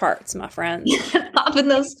popping those charts, my friends. Popping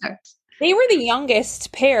those charts. They were the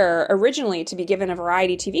youngest pair originally to be given a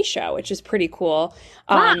variety TV show, which is pretty cool.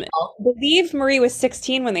 Wow. I believe Marie was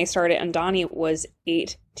 16 when they started and Donnie was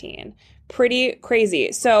 18. Pretty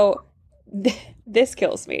crazy. So this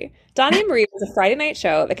kills me. Donnie and Marie was a Friday night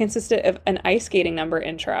show that consisted of an ice skating number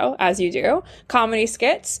intro, as you do, comedy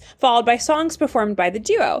skits, followed by songs performed by the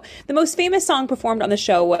duo. The most famous song performed on the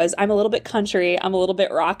show was I'm a Little Bit Country, I'm a Little Bit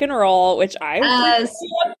Rock and Roll, which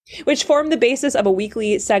formed the basis of a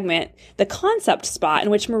weekly segment, The Concept Spot, in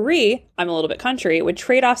which Marie, I'm a Little Bit Country, would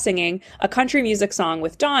trade off singing a country music song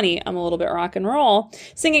with Donnie, I'm a Little Bit Rock and Roll,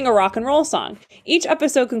 singing a rock and roll song. Each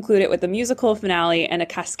episode concluded with a musical finale and a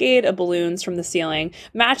cascade of balloons from the ceiling,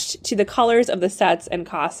 matched to the colors of the sets and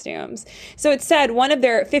costumes. So it said one of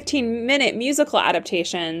their 15-minute musical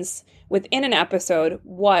adaptations within an episode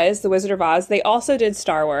was The Wizard of Oz. They also did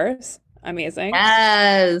Star Wars. Amazing.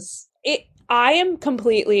 Yes. I am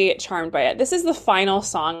completely charmed by it. This is the final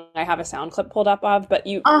song I have a sound clip pulled up of, but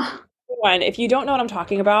if you don't know what I'm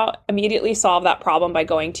talking about, immediately solve that problem by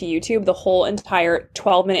going to YouTube. The whole entire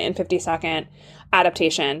 12-minute and 50-second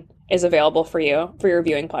adaptation is available for you for your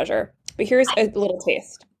viewing pleasure. But here's a little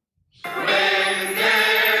taste. When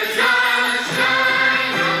there's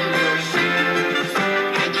sunshine on your shoes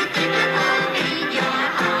and you think of home in your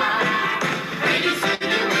heart, pretty soon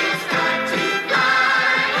you will start to fly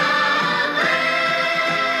away.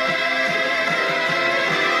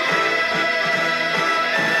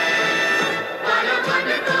 What a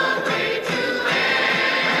wonderful way to end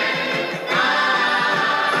our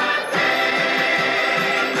day.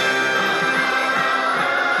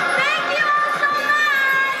 Thank you all so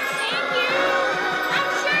much. Thank you.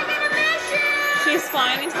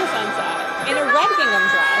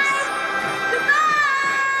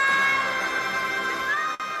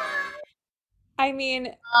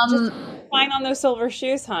 mean, just fine on those silver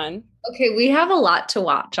shoes, hun. Okay, we have a lot to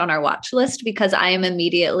watch on our watch list because I am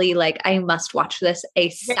immediately like, I must watch this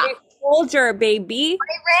ASAP. Ray Bolger, baby.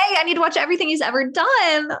 Ray, I need to watch everything he's ever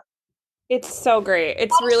done. It's so great.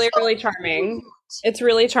 It's really, really charming. It's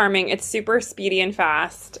really charming. It's super speedy and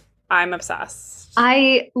fast. I'm obsessed.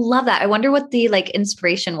 I love that. I wonder what the like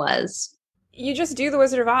inspiration was. You just do The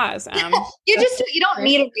Wizard of Oz. You don't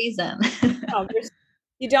need a reason. No,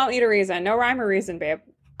 you don't need a reason. No rhyme or reason, babe.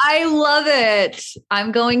 I love it.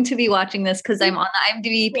 I'm going to be watching this because I'm on the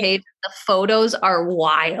IMDb page. The photos are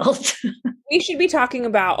wild. We should be talking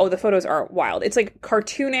about, the photos are wild. It's like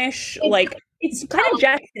cartoonish, like it's kind of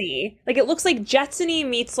Jetsony. Like it looks like Jetsony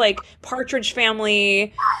meets like Partridge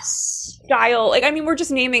Family style. Like, I mean, we're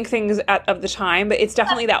just naming things of the time, but it's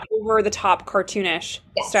definitely that over the top cartoonish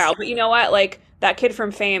style. But you know what? Like that kid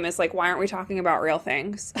from Fame is like, why aren't we talking about real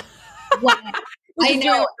things? I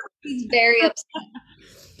know. He's very upset.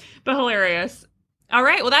 But hilarious. All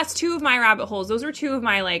right. Well, that's 2 of my rabbit holes. Those are 2 of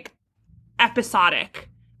my like episodic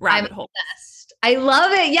rabbit holes. Obsessed. I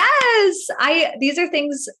love it. Yes. These are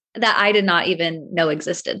things that I did not even know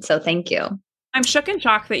existed. So thank you. I'm shook and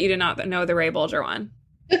shocked that you did not know the Ray Bolger one.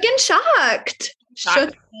 Shook and shocked.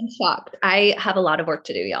 Shook and shocked. I have a lot of work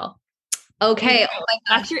to do, y'all. Okay. Oh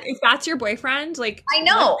my gosh. If that's your boyfriend, like I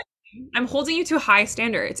know. I'm holding you to high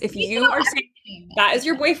standards. If you are saying that is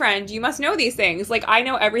your boyfriend, you must know these things. Like I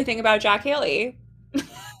know everything about Jack Haley.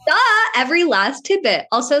 Duh, every last tidbit.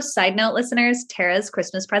 Also, side note, listeners, Tara's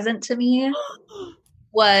Christmas present to me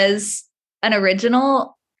was an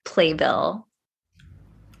original playbill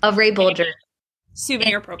of Ray Bolger.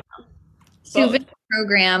 Souvenir program.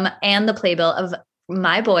 And the playbill of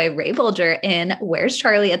my boy Ray Bolger in Where's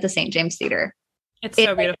Charlie at the St. James Theater. It's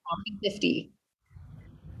so beautiful. 1950.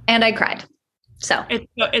 And I cried. So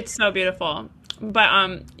it's so beautiful.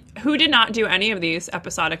 But who did not do any of these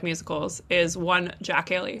episodic musicals is one Jack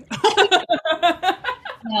Haley.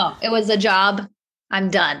 No, it was a job. I'm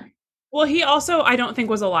done. Well, he also, I don't think,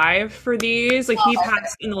 was alive for these. Like he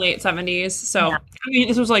passed in the late 70s. So yeah. I mean,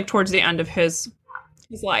 this was like towards the end of his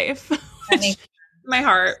life. My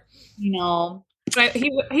heart. No. But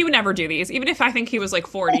he would never do these. Even if I think he was like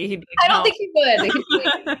 40, he'd be like, I don't think he would.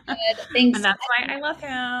 Thanks. And that's why I love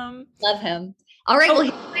him. Love him. All right. Well,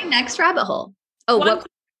 here's my next rabbit hole.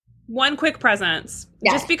 One quick presence.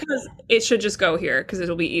 Yes. Just because it should just go here because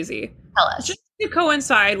it'll be easy. Tell us. Just to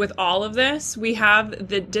coincide with all of this, we have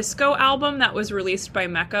the disco album that was released by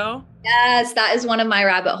Mecco. Yes, that is one of my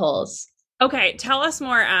rabbit holes. Okay, tell us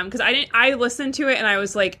more, because I listened to it and I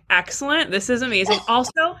was like, excellent. This is amazing.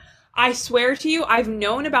 Also, I swear to you, I've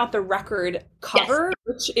known about the record cover,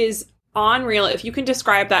 which is unreal. If you can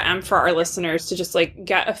describe that, for our listeners to just like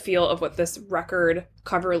get a feel of what this record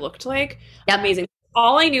cover looked like. Yep. Amazing.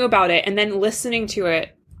 All I knew about it, and then listening to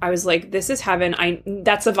it, I was like, this is heaven.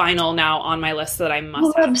 That's a vinyl now on my list that I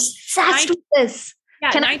must have. I'm obsessed with this.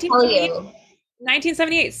 Yeah, can I tell you?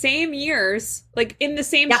 1978, same years, like in the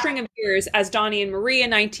same string of years as Donnie and Marie in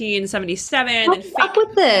 1977. What's up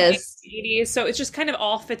with this? 80s. So it just kind of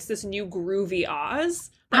all fits this new groovy Oz.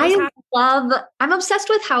 I'm obsessed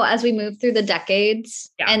with how as we move through the decades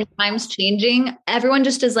and times changing, everyone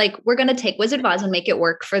just is like, we're going to take Wizard of Oz and make it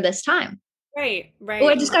work for this time. Right. Oh,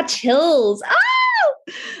 I just got chills.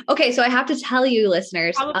 Oh! Okay, so I have to tell you,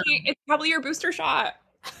 listeners. It's probably your booster shot.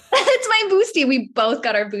 It's my boosty. We both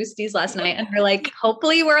got our boosties last night and we're like,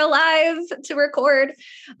 hopefully we're alive to record.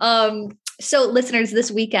 So listeners,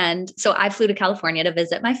 this weekend, so I flew to California to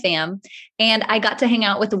visit my fam and I got to hang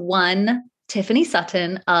out with one Tiffany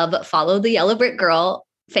Sutton of Follow the Yellow Brick Girl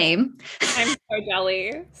fame. I'm so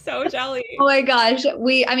jelly. So jelly. Oh my gosh.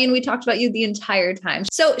 We talked about you the entire time.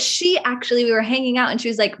 So we were hanging out and she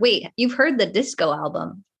was like, wait, you've heard the disco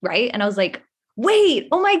album, right? And I was like, wait,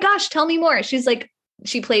 oh my gosh, tell me more. She's like,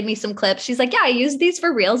 she played me some clips. She's like, yeah, I use these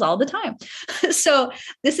for reels all the time. So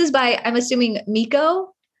this is by, I'm assuming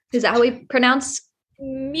Miko. Is that how we pronounce?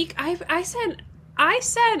 I said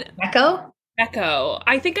Mecco? Mecco.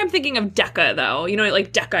 I think I'm thinking of Decca though. You know,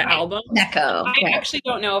 like Decca album. Mecco. I actually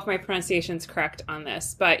don't know if my pronunciation's correct on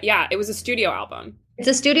this, but yeah, it was a studio album. It's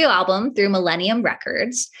a studio album through Millennium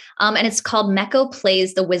Records, and it's called Mecco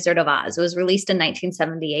Plays the Wizard of Oz. It was released in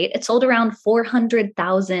 1978. It sold around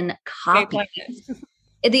 400,000 copies.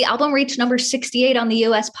 The album reached number 68 on the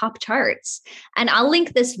US pop charts. And I'll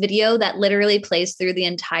link this video that literally plays through the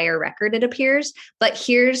entire record, it appears. But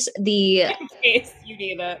here's the... In case you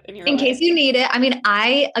need it. In case you need it. I mean,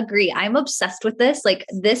 I agree. I'm obsessed with this. Like,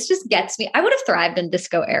 this just gets me. I would have thrived in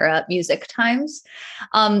disco era music times.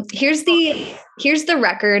 Here's the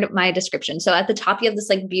record, my description. So at the top, you have this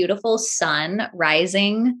like beautiful sun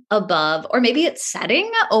rising above, or maybe it's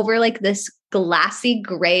setting over like this glassy,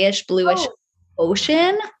 grayish, bluish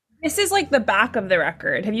ocean. This is like the back of the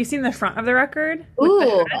record. Have you seen the front of the record?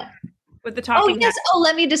 Ooh. With the talking yes. head? Oh,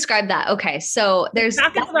 let me describe that. Okay. So there's the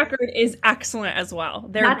back of the record is excellent as well.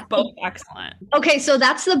 They're both excellent. Okay. So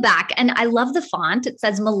that's the back. And I love the font. It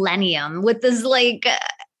says Millennium with this like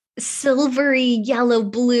silvery yellow,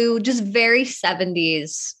 blue, just very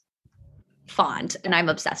 70s font. And I'm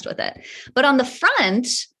obsessed with it. But on the front,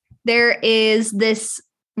 there is this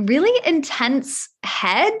really intense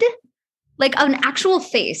head, like an actual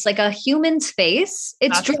face, like a human's face.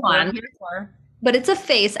 It's drawn. But it's a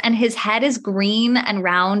face, and his head is green and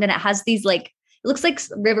round, and it has these like, it looks like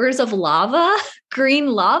rivers of lava, green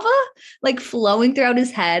lava, like flowing throughout his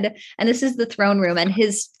head. And this is the throne room, and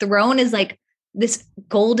his throne is like this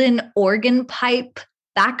golden organ pipe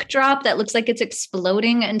backdrop that looks like it's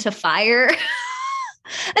exploding into fire.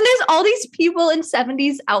 And there's all these people in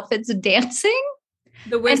 70s outfits dancing.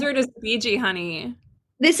 The wizard is Fiji, honey.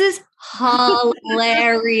 This is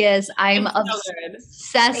hilarious. I'm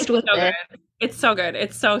obsessed with it. It's so good.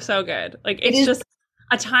 It's so good. Like, it's just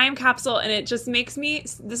a time capsule, and it just makes me,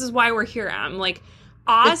 this is why we're here. I'm like,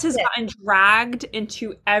 Oz has gotten dragged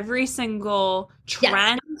into every single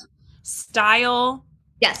trend, style,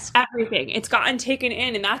 everything. It's gotten taken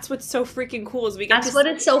in, and that's what's so freaking cool is we get that's what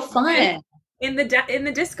it's so fun in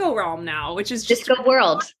the disco realm now, which is just disco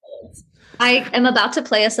world. I am about to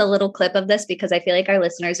play us a little clip of this because I feel like our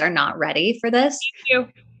listeners are not ready for this.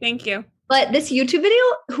 Thank you. But this YouTube video,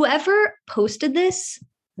 whoever posted this,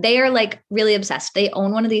 they are like really obsessed. They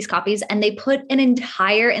own one of these copies, and they put an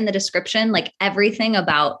entire in the description, like everything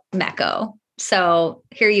about Mecco. So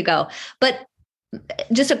here you go. But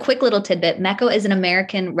just a quick little tidbit. Mecco is an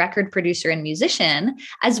American record producer and musician,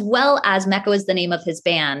 as well as Mecco is the name of his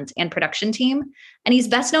band and production team. And he's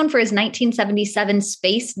best known for his 1977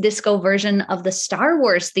 space disco version of the Star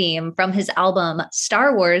Wars theme from his album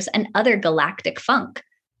Star Wars and Other Galactic Funk.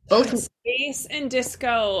 Both space and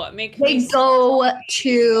disco they go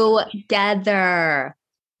together.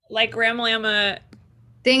 Like Ram-Lama.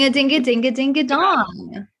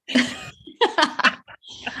 Ding-a-ding-a-ding-a-ding-a-dong.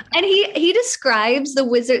 And he describes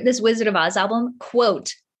this Wizard of Oz album,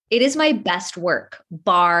 quote, "It is my best work,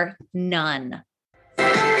 bar none."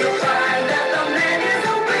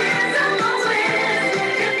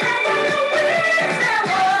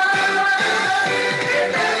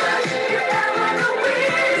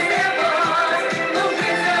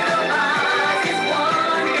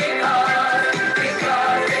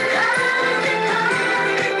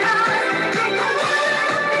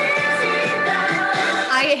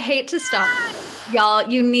 I hate to stop. Y'all,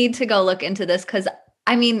 you need to go look into this because,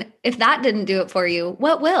 I mean, if that didn't do it for you,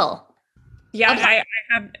 what will? Yeah, okay.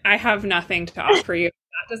 I have nothing to offer you.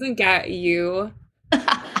 That doesn't get you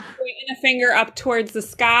pointing a finger up towards the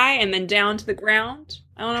sky and then down to the ground.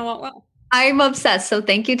 I don't know what will. I'm obsessed. So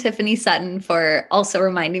thank you, Tiffany Sutton, for also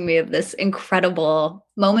reminding me of this incredible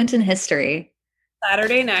moment in history.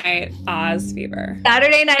 Saturday Night Oz Fever.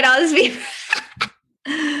 Saturday Night Oz Fever.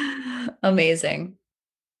 Amazing.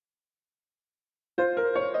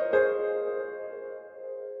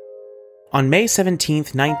 On May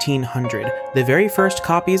 17th, 1900, the very first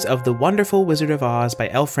copies of The Wonderful Wizard of Oz by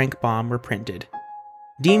L. Frank Baum were printed.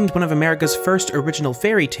 Deemed one of America's first original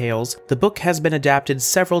fairy tales, the book has been adapted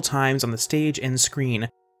several times on the stage and screen.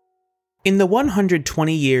 In the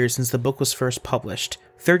 120 years since the book was first published,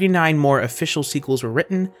 39 more official sequels were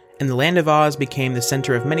written, and the Land of Oz became the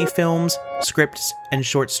center of many films, scripts, and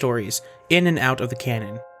short stories, in and out of the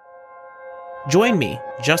canon. Join me,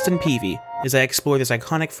 Justin Peavy, as I explore this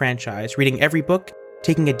iconic franchise, reading every book,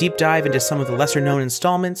 taking a deep dive into some of the lesser-known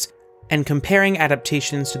installments, and comparing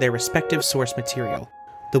adaptations to their respective source material.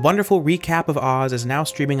 The wonderful recap of Oz is now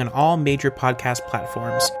streaming on all major podcast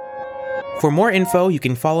platforms. For more info, you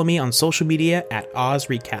can follow me on social media at Oz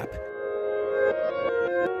Recap.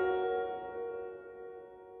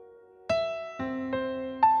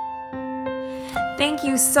 Thank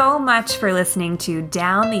you so much for listening to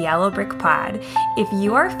Down the Yellow Brick Pod. If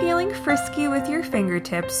you are feeling frisky with your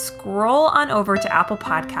fingertips, scroll on over to Apple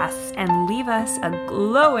Podcasts and leave us a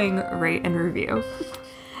glowing rate and review.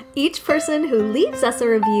 Each person who leaves us a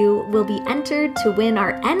review will be entered to win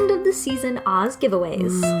our end of the season Oz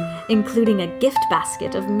giveaways, including a gift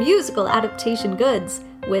basket of musical adaptation goods,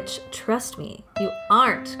 which, trust me, you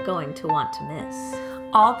aren't going to want to miss.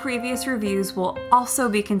 All previous reviews will also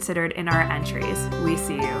be considered in our entries. We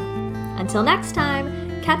see you. Until next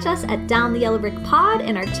time, catch us at Down the Yellow Brick Pod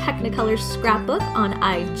in our Technicolor scrapbook on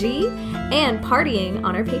IG and partying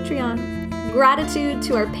on our Patreon. Gratitude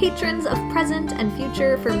to our patrons of present and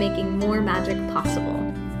future for making more magic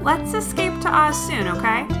possible. Let's escape to Oz soon,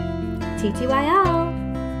 okay? TTYL!